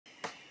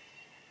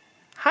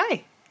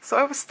So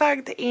I was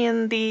tagged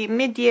in the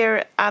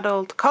mid-year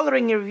adult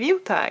coloring review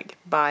tag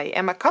by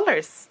Emma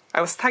Colors. I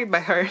was tagged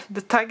by her.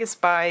 The tag is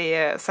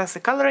by Sassy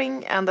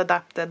Coloring and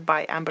adapted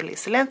by Amberly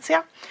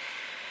Silencia.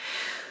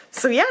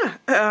 So yeah,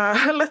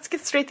 let's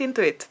get straight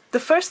into it.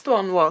 The first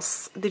one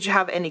was, did you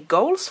have any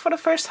goals for the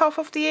first half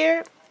of the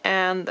year?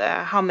 And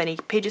how many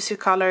pages you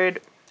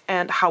colored?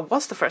 And how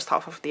was the first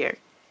half of the year?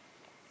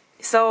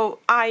 So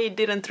I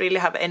didn't really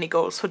have any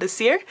goals for this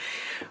year,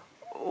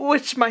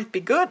 which might be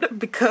good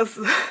because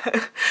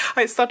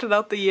I started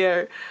out the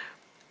year,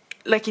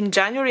 like in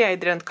January I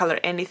didn't color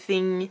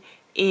anything.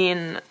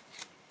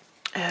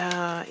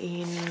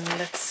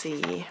 Let's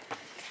see,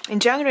 in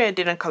January I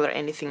didn't color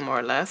anything more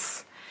or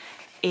less.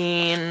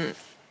 In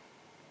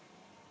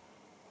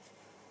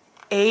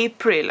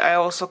April I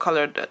also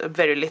colored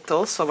very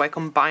little, so I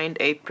combined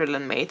April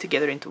and May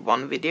together into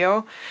one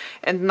video.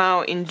 And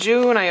now in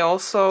June I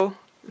also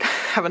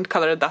haven't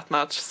colored that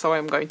much, so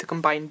I'm going to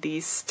combine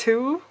these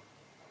two.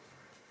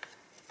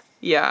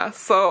 Yeah,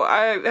 so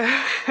I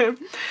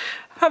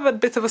have a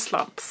bit of a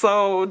slump,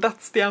 so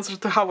that's the answer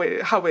to how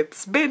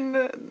it's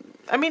been.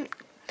 I mean,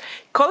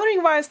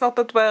 coloring wise not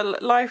that well,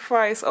 life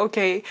wise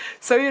okay,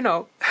 so you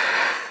know,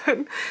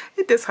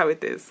 it is how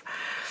it is.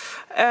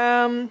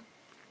 The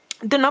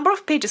number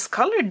of pages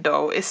colored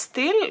though is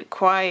still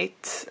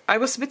quite... I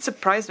was a bit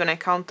surprised when I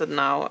counted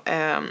now.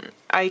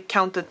 I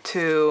counted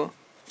to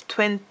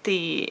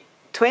 20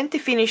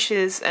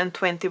 finishes and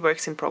 20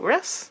 works in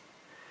progress,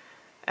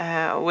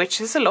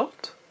 which is a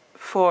lot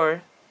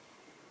for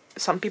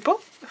some people.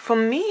 For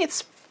me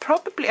it's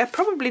I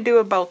probably do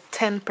about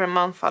 10 per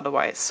month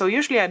otherwise, so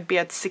usually I'd be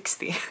at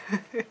 60.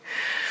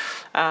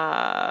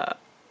 But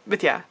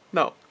yeah,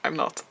 no, I'm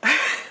not.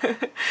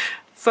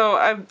 So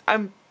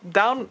I'm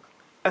down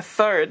a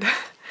third.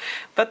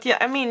 But yeah,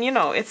 I mean, you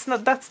know,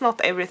 that's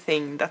not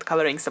everything that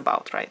coloring's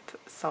about, right?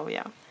 So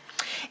yeah.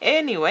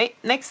 Anyway,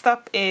 next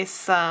up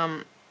is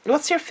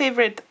what's your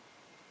favorite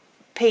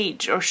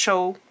page or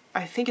show?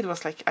 I think it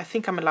was like, I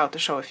think I'm allowed to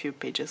show a few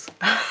pages.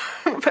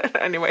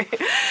 But anyway,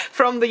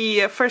 from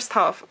the first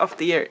half of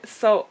the year.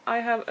 So I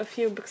have a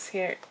few books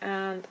here,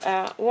 and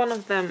one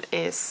of them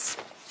is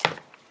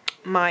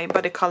my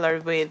body color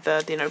with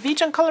the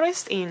Norwegian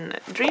colorist in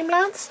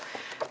Dreamlands.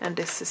 And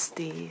this is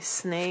the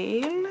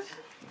snail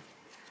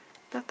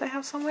that I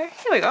have somewhere.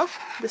 Here we go,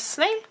 the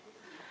snail.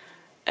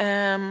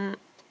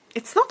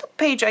 It's not a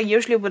page I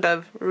usually would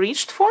have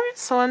reached for,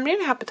 so I'm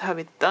really happy to have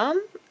it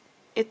done.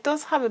 It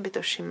does have a bit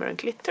of shimmer and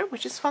glitter,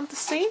 which is fun to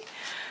see.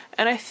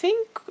 And I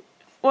think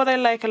what I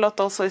like a lot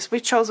also is we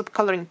chose a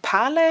coloring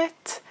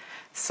palette.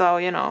 So,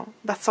 you know,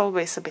 that's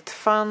always a bit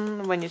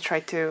fun when you try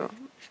to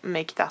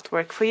make that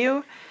work for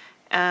you.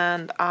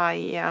 And I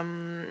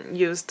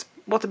used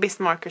water-based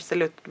markers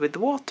diluted with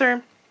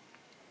water,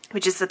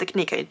 which is a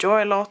technique I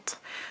enjoy a lot.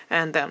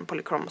 And then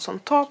polychromos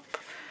on top.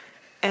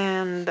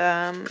 And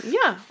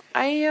yeah,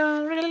 I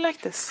really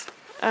like this.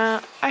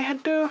 I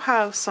do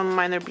have some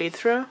minor bleed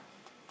through,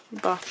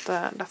 but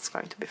that's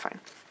going to be fine.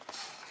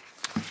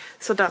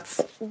 So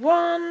that's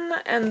one,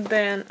 and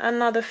then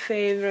another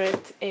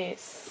favorite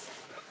is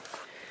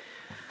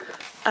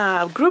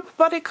group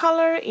body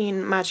color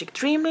in Magic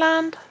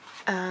Dreamland.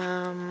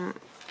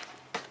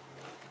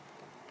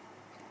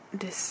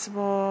 This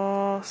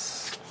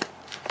was,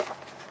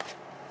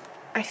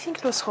 I think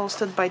it was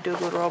hosted by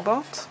Doodle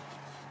Robot.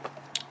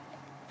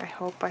 I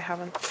hope I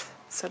haven't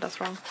said that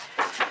wrong.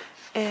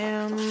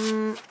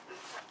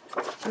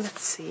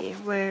 Let's see,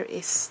 where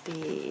is the...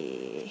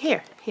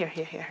 Here.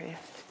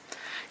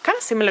 Kind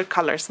of similar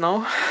colors,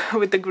 no?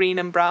 With the green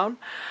and brown.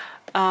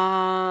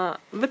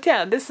 But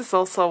yeah, this is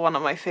also one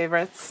of my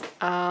favorites.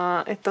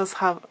 It does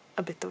have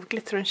a bit of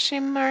glitter and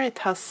shimmer. It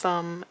has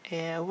some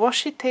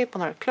washi tape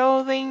on her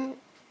clothing,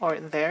 or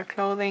their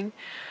clothing.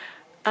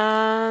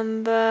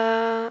 And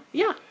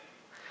yeah,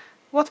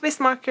 water-based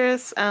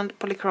markers and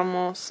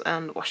polychromos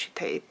and washi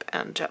tape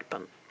and gel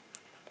pen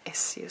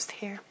is used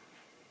here.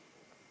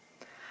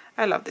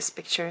 I love these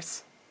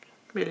pictures.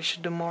 Really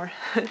should do more.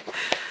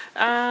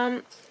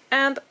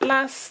 And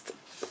last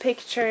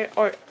picture,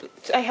 or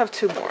I have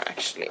two more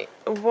actually.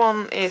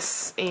 One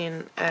is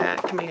in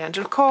Camellia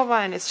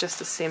Angelkova, and it's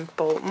just a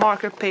simple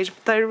marker page,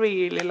 but I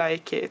really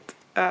like it.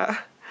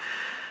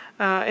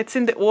 It's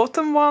in the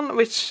autumn one,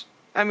 which,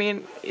 I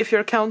mean, if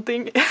you're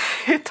counting,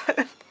 it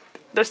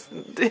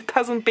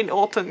hasn't been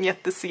autumn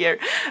yet this year,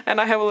 and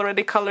I have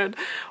already colored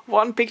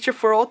one picture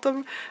for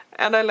autumn,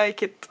 and I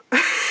like it.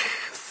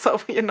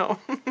 So, you know.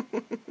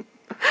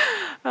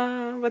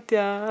 But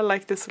yeah, I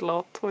like this a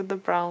lot with the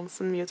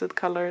browns and muted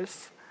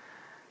colors.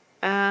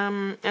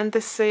 And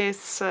this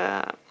is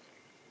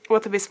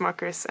water-based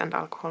markers and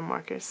alcohol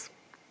markers.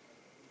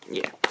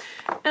 Yeah.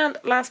 And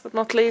last but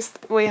not least,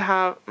 we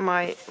have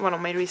one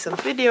of my recent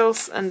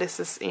videos, and this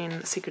is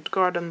in Secret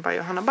Garden by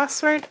Johanna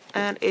Basword,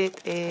 and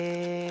it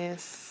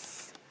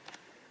is...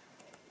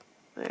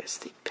 Where's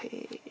the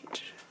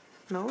page?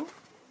 No,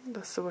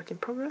 that's the work in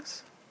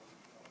progress.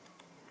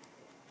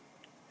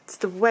 It's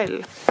the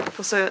well. It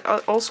was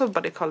also a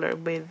body color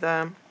with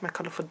my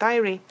colorful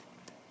diary.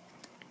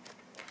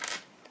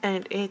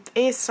 and it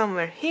is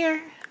somewhere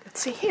here.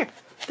 Let's see here,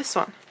 this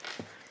one.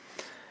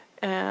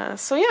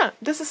 So yeah,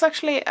 this is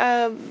actually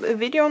a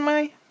video on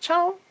my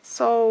channel,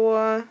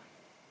 so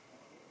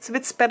it's a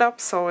bit sped up,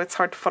 so it's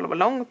hard to follow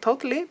along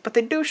totally, but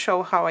they do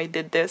show how I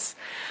did this.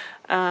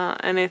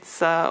 And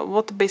it's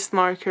water-based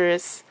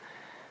markers,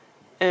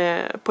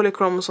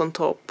 polychromos on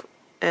top,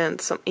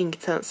 and some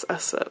Inktense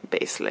as a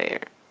base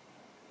layer.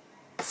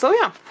 So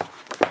yeah,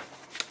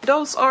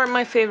 those are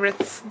my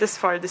favorites this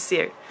far this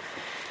year.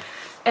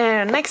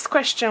 Next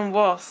question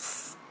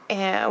was,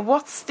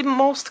 what's the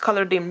most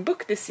colored in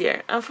book this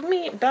year? And for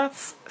me,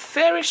 that's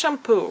Fairy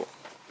Shampoo.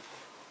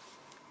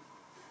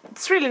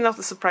 It's really not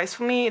a surprise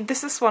for me.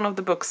 This is one of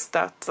the books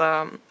that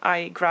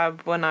I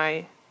grab when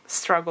I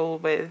struggle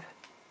with,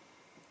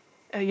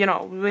 you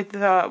know,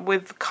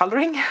 with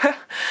coloring,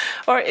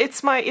 or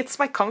it's my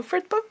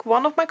comfort book,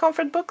 one of my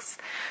comfort books.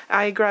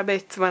 I grab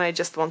it when I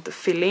just want to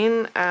fill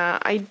in.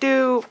 I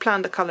do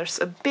plan the colors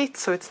a bit,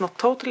 so it's not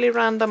totally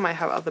random. I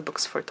have other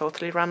books for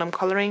totally random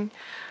coloring,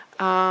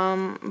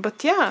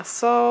 but yeah.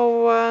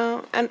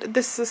 So and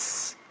this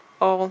is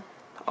all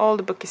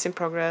the book is in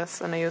progress,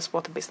 and I use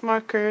water-based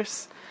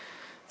markers.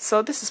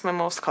 So this is my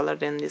most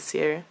colored in this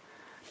year.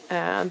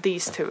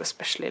 These two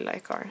especially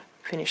like are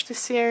finished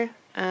this year,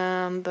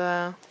 and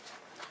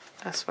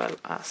as well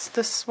as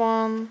this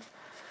one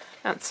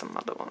and some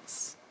other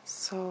ones.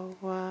 So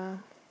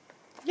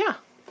yeah,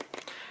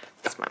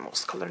 that's my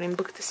most colored in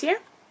book this year.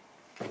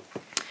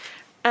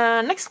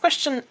 Next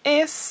question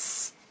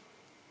is,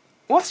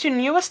 what's your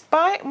newest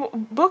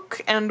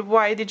book and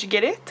why did you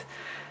get it?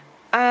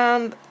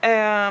 And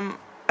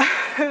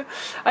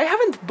I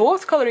haven't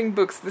bought coloring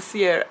books this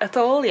year at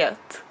all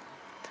yet.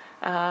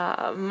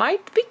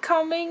 Might be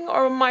coming,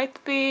 or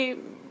might be,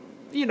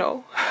 you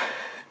know,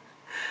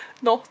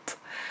 not.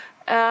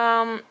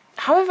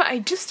 However, I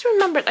just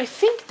remembered, I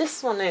think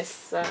this one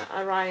is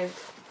arrived.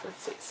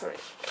 Let's see, sorry.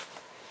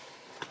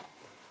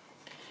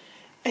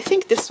 I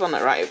think this one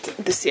arrived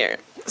this year.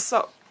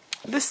 So,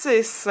 this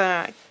is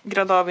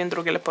Gradavi and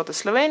Drugele Pote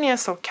Slovenia,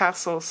 so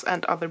Castles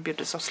and Other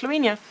Beauties of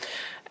Slovenia.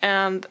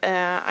 And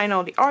I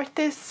know the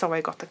artist, so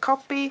I got a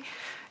copy.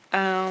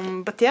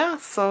 But yeah,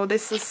 so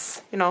this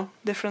is, you know,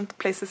 different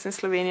places in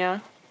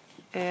Slovenia.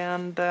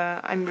 And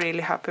I'm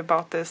really happy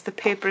about this. The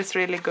paper is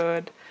really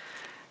good.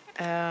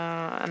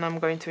 And I'm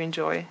going to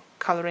enjoy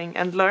coloring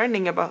and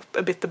learning a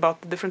bit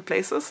about the different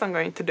places. I'm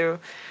going to do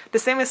the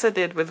same as I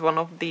did with one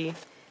of the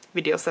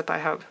videos that I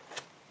have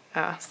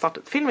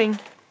started filming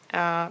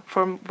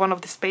for one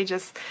of these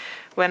pages,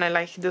 when I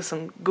like do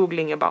some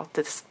googling about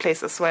this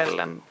place as well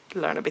and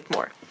learn a bit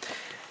more.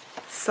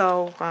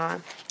 So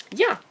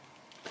yeah.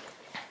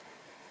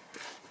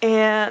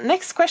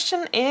 Next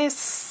question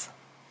is,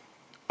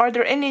 are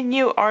there any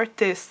new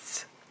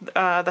artists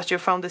that you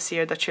found this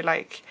year that you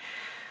like?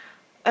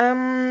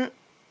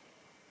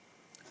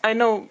 I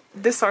know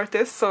this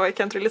artist, so I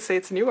can't really say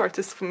it's a new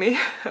artist for me,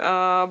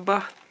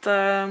 but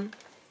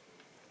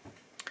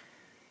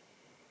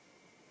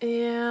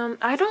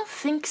I don't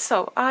think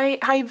so. I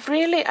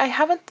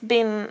haven't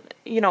been,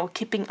 you know,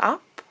 keeping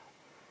up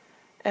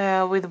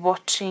with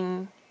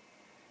watching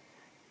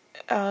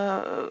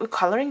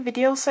coloring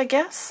videos, I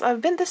guess.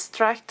 I've been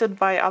distracted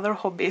by other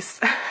hobbies.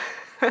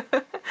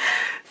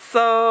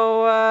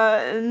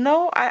 So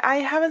no, I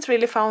haven't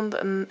really found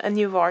a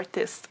new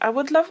artist. I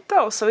would love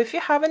though, so if you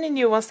have any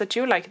new ones that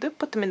you like, do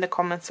put them in the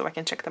comments so I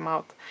can check them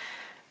out.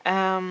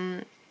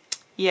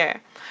 Yeah.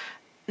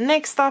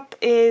 Next up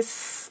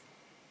is,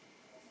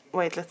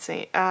 wait, let's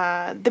see,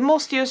 the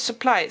most used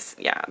supplies.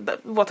 Yeah, the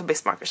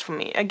water-based markers for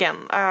me.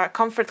 Again,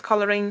 comfort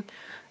coloring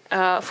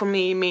for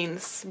me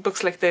means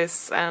books like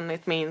this, and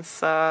it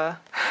means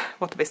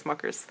water-based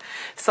markers.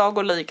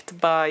 Sagolikt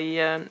by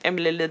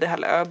Emily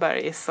Lidehäll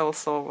Öberg is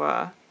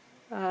also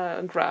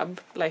grab,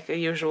 like a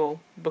usual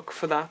book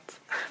for that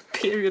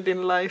period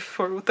in life,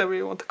 or whatever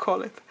you want to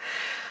call it.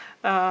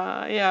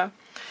 Yeah.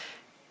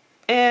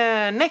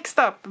 Next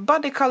up,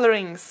 body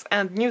colorings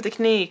and new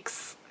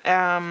techniques.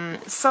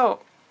 So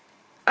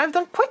I've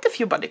done quite a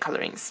few body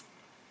colorings.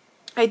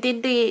 I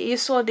did you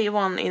saw the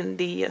one in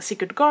the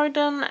Secret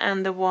Garden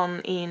and the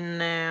one in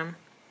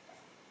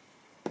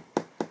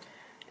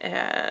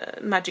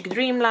Magic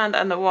Dreamland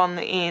and the one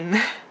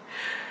in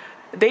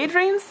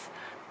Daydreams.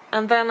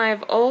 And then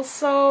I've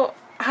also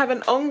have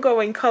an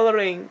ongoing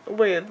coloring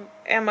with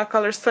Emma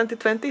Colors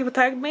 2020 who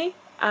tagged me,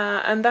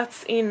 and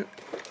that's in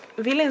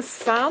Villain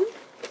Sun.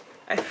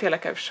 I feel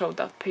like I've showed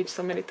that page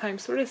so many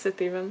times. Where is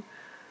it even?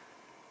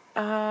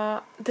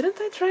 Didn't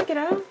I drag it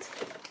out?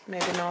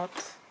 Maybe not.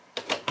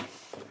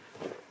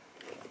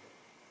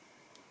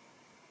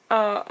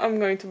 I'm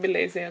going to be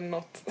lazy and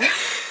not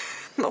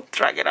not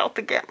drag it out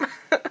again.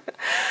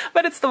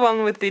 But it's the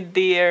one with the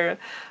deer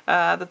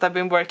that I've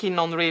been working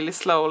on really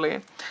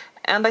slowly.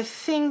 And I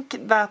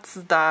think that's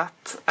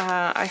that.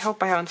 I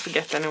hope I haven't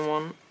forgotten,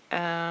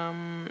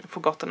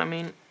 I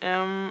mean.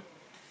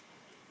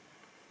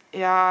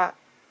 Yeah.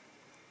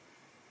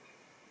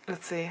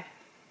 Let's see.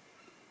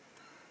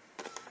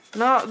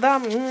 No,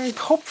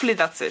 hopefully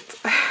that's it.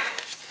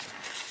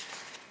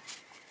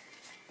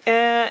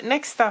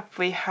 Next up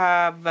we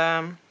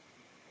have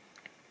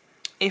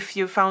if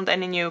you found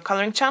any new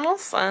coloring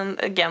channels, and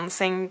again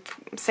same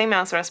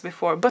answer as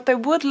before, but I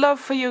would love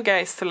for you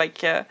guys to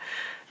like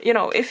you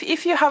know,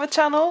 if you have a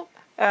channel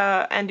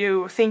and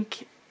you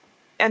think,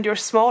 and you're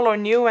small or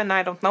new and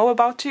I don't know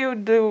about you,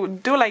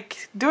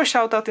 do a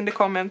shout out in the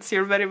comments.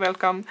 You're very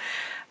welcome.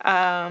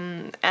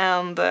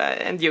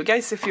 And you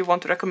guys, if you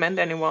want to recommend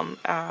anyone,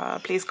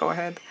 please go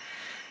ahead.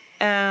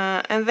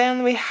 And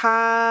then we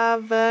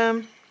have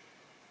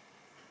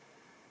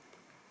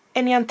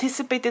any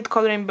anticipated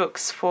coloring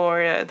books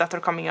for that are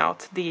coming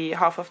out the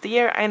half of the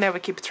year. I never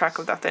keep track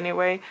of that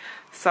anyway,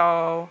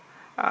 so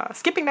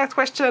skipping that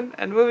question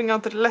and moving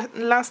on to the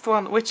last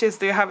one, which is,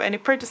 do you have any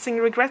purchasing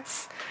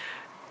regrets?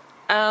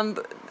 And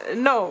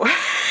no,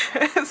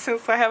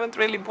 since I haven't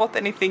really bought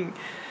anything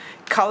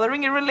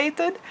coloring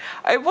related.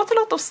 I bought a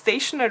lot of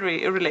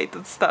stationery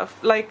related stuff,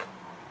 like,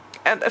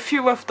 and a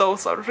few of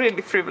those are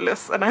really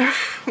frivolous, and I'm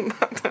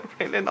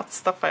really not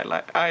stuff I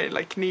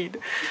need.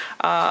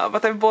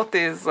 But I bought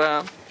these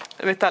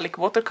metallic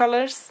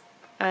watercolors.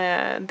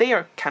 They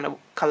are kind of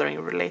coloring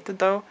related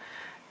though.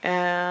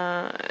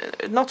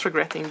 Not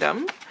regretting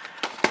them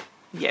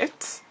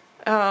yet.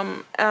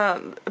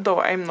 Though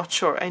I'm not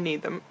sure I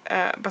need them,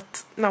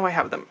 but now I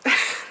have them.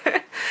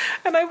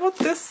 And I bought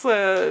this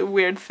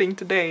weird thing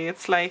today.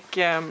 It's like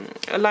a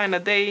line a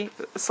day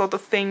sort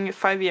of thing,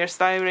 5 years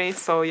diary.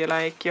 So you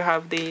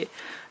have the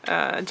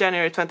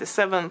January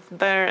 27th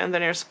there, and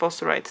then you're supposed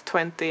to write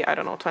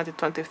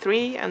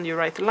 2023, and you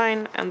write a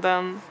line, and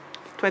then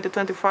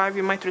 2025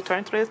 you might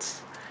return to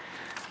it.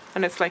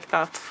 And it's like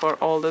that for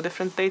all the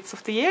different dates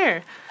of the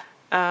year.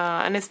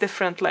 And it's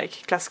different,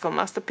 like classical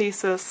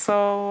masterpieces.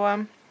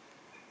 So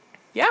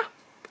yeah,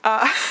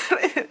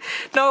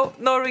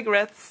 no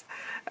regrets.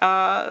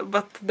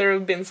 But there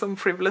have been some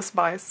frivolous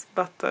buys,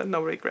 but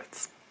no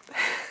regrets.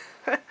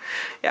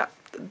 Yeah,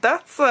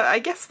 that's I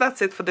guess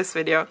that's it for this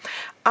video.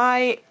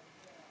 I'm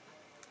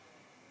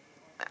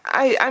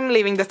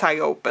leaving the tag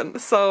open,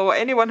 so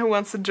anyone who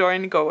wants to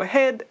join, go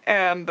ahead,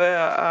 and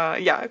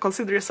yeah,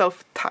 consider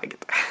yourself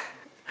tagged.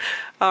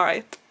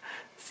 Alright,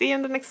 see you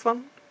in the next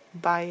one.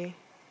 Bye.